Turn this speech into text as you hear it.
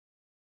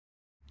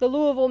The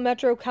Louisville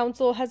Metro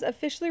Council has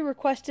officially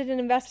requested an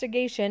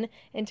investigation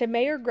into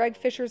Mayor Greg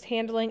Fisher's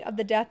handling of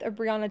the death of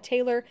Breonna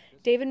Taylor,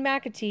 David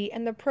McAtee,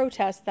 and the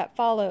protests that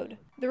followed.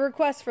 The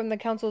request from the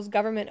council's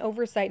Government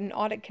Oversight and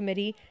Audit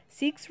Committee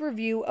seeks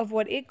review of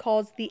what it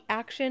calls the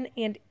action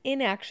and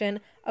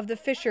inaction of the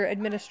Fisher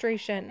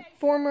administration.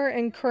 Former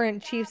and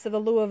current chiefs of the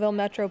Louisville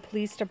Metro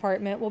Police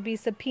Department will be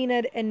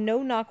subpoenaed and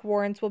no-knock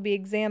warrants will be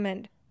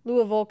examined.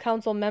 Louisville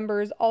Council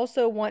members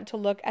also want to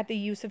look at the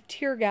use of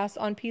tear gas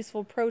on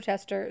peaceful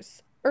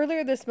protesters.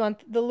 Earlier this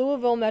month, the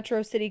Louisville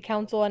Metro City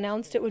Council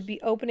announced it would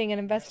be opening an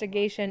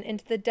investigation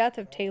into the death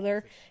of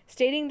Taylor,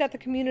 stating that the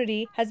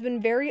community has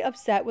been very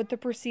upset with the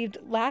perceived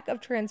lack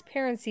of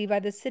transparency by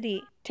the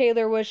city.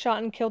 Taylor was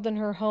shot and killed in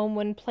her home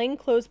when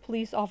plainclothes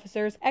police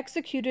officers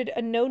executed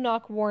a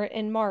no-knock warrant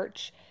in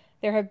March.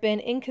 There have been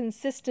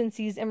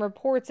inconsistencies in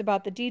reports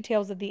about the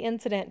details of the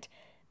incident.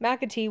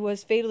 McAtee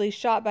was fatally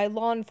shot by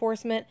law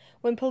enforcement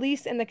when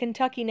police and the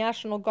Kentucky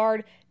National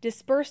Guard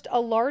dispersed a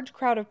large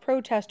crowd of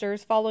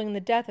protesters following the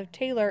death of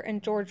Taylor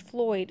and George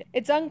Floyd.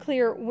 It's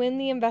unclear when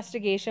the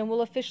investigation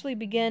will officially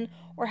begin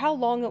or how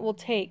long it will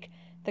take.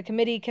 The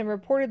committee can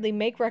reportedly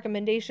make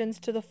recommendations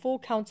to the full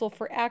council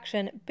for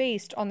action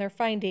based on their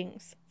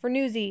findings. For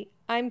Newsy,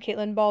 I'm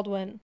Caitlin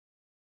Baldwin.